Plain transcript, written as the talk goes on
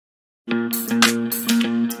Museveni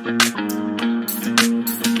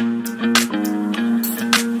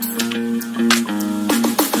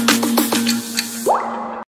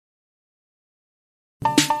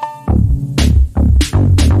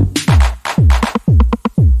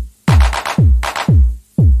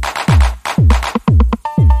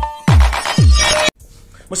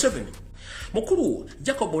mukulu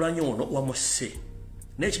Jacob Oulanya ono wamuse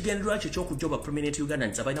n'ekigendererwa kye ky'okujjoba prominent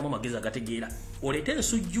Ugandans abalinamu amagezi agategeera oleete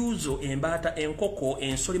ensujjuuzo embaata enkoko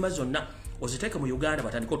ensolima zonna oziteeke mu Uganda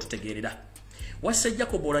batandika otutegeerera wasse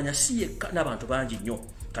Jacob Oulanya si yekka n'abantu bangi nnyo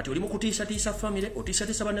kati oli mu kutiisatiisa famire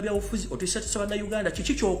otiisatiisa bannabyabufuzi otiisatiisa bannayuganda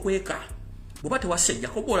kiki kyokweka bw'oba tewasse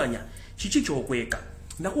Jacob Oulanya kiki kyokweka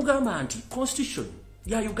nakugamba nti constitution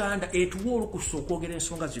ya Uganda etuwa olukusa okwogera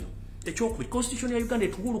ensonga zino ekyokubiri constitution ya Uganda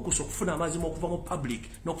etuwa olukusa okufuna amazima okuva mu public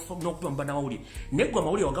n'okuva mu bannamawulire neggwe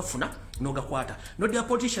amawulire wagafuna n'ogakwata nodya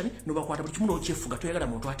politician n'obakwata buli kimu n'okyefuga toyagala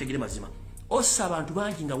muntu ategere mazima ossa abantu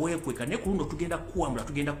bangi nga weekweka ne ku luno tugenda kuwamula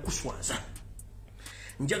tugenda kuswaza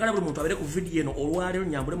njagala buli muntu abeere ku vidiyo eno olwaleero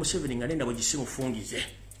nyambule Museveni nga nenda bwe gisimufungize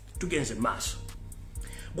tugenze mu maaso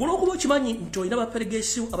gw'olwokuba okimanyi nti olina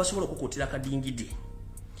baperegesi abasobola okukuutira akadingidi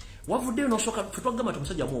wavuddeyo n'osooka fe twagamba nti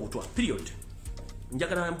omusajja mu obutwa period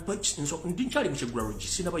njagala ndi nkyali mu Kigulalogi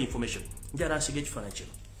sinaba information njagala nsiga ekifaananyi kino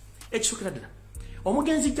ekisookera ddala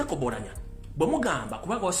omugenzi Jacob Oulanya bwe mugamba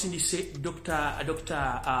kubanga wasindise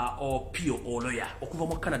Dr. Opio Oloya okuva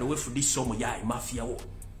mu Canada weefudise omuyaayi mafiyawo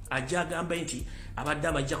ajja agamba nti abadde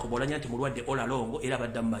amanyi Jacob Oulanya nti mulwadde all along era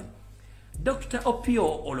abadde amumanyi Dr.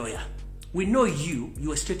 Opio Oloya we know you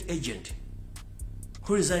are a state agent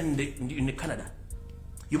who resigned in Canada.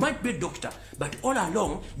 You might be a doctor, but all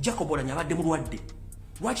along, Jacob Oulanya abadde mulwadde.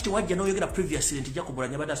 Lwaki tewajja n'oyogera previously nti Jacob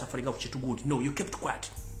Oulanya abadde asafaringa ku kitugudi? No, you kept quiet.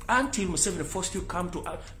 Until Museveni forced you come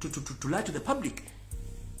to lie to the public.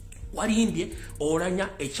 Waliindye Oulanya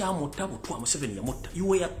ekyamutta butwa Museveni yamutta. You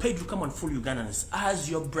were paid to come and fool Ugandans as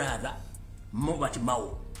your brother, Mobati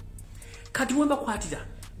Mao. Kati wemba kwatira,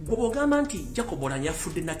 gwe bw'ogamba nti Jacob Oulanya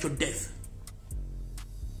yafudde natural death.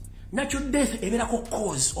 Natural death ebeerako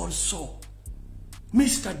cause also.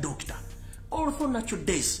 Mr. Doctor, although natural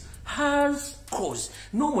death has cause,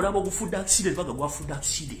 no mulabo gufudde accident baga gwafudde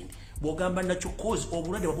accident. Bw'ogamba natural cause,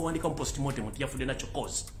 obulwadde babuwandika mu postmortem nti yafudde natural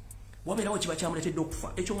cause. Wabeerawo kiba kyamuleetedde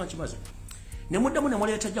okufa. Ekyo nga nkimaze. Ne muddamu ne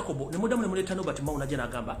muleeta Jacob, ne muddamu ne muleeta Nobert Mao najja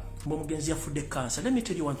n'agamba mbu omugenzi yafudde cancer. Let me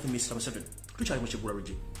tell you one thing, Mr. Museveni. Tukyali mu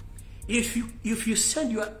Kigulalogi. If you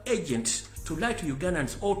send your agent to lie to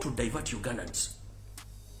Ugandans or to divert Ugandans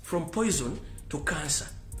from poison to cancer,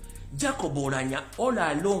 Jacob Oulanya all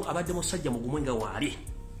along abadde musajja mugumu nga waali.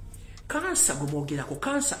 Cancer gwe mwogerako,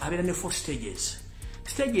 cancer abeera ne 4 stages.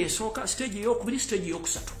 Stage esooka, stage ey'okubiri, stage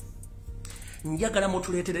ey'okusatu. Njagala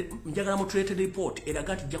mutuleetere report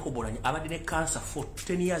eraga nti Jacob Oulanya abadde ne cancer for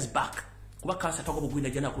 10 years back. Kuba cancer twaga bugwina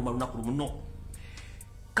jana akuluma lunaku lumu.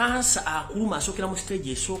 Cancer akuluma asookera mu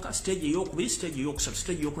stage esooka, stage ey'okubiri, stage ey'okusatu,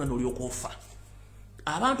 stage ey'okuna n'olyokufa.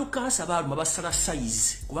 Abantu cancer baaluma basala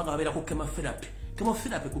size kubanga babeera ku chemotherapy.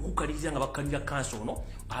 Chemotherapy kukukaliriza nga bakalira cancer ono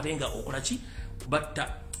abenga okola ki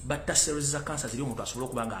batta cells za cancer ziri omuntu asobola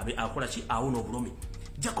okuba nga akola ki awona obulumi.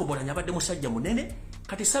 Jacob Oulanya abadde musajja munene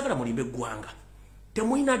kati sagala mulimbe eggwanga.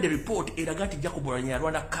 Temulina the report eraga nti Jacob Oulanya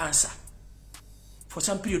yalwana cancer for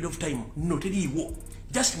some period of time. No, teriiwo.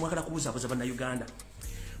 Just mwagala kubuzaabuza bannayuganda.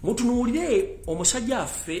 Mutunuulire omusajja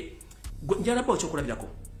affe njalaba ekyokulabirako.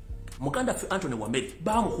 Muganda ffe Anthony Wameri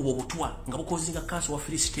baamukuba obutwa nga bukozinga cancer wa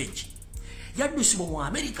free stage. Yaddusibwa mu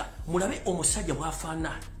America mulabe omusajja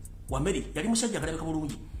bw'afaana. Wameri yali musajja agalabika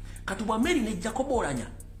bulungi. Kati Wameri ne Jacob Oulanya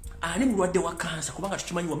ani mulwadde wa cancer kubanga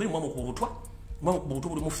tukimanyi Wameri mwamukuba obutwa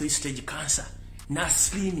buli mu free stage cancer na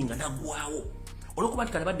slimming nga nagwawo. Olwokuba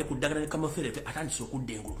nti kalabadde ku ddagala ne chemotherapy atandise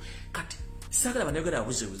okudda engulu. Kati sagala bannayuganda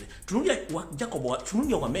abuzebuze.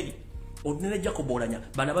 Tunulya Wameri odinene Jacob Oulanya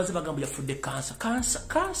bana baze bagamba yafudde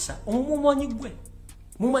cancer omumumanyi gwe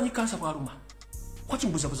mumanyi cancer bwaluma kwaki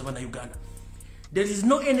mbuzabuza bannayuganda. There is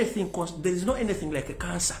no anything like a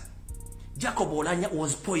cancer. Jacob Oulanya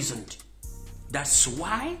was poisoned. That's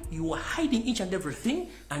why you are hiding each and everything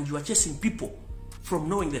and you are chasing people from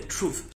knowing the truth.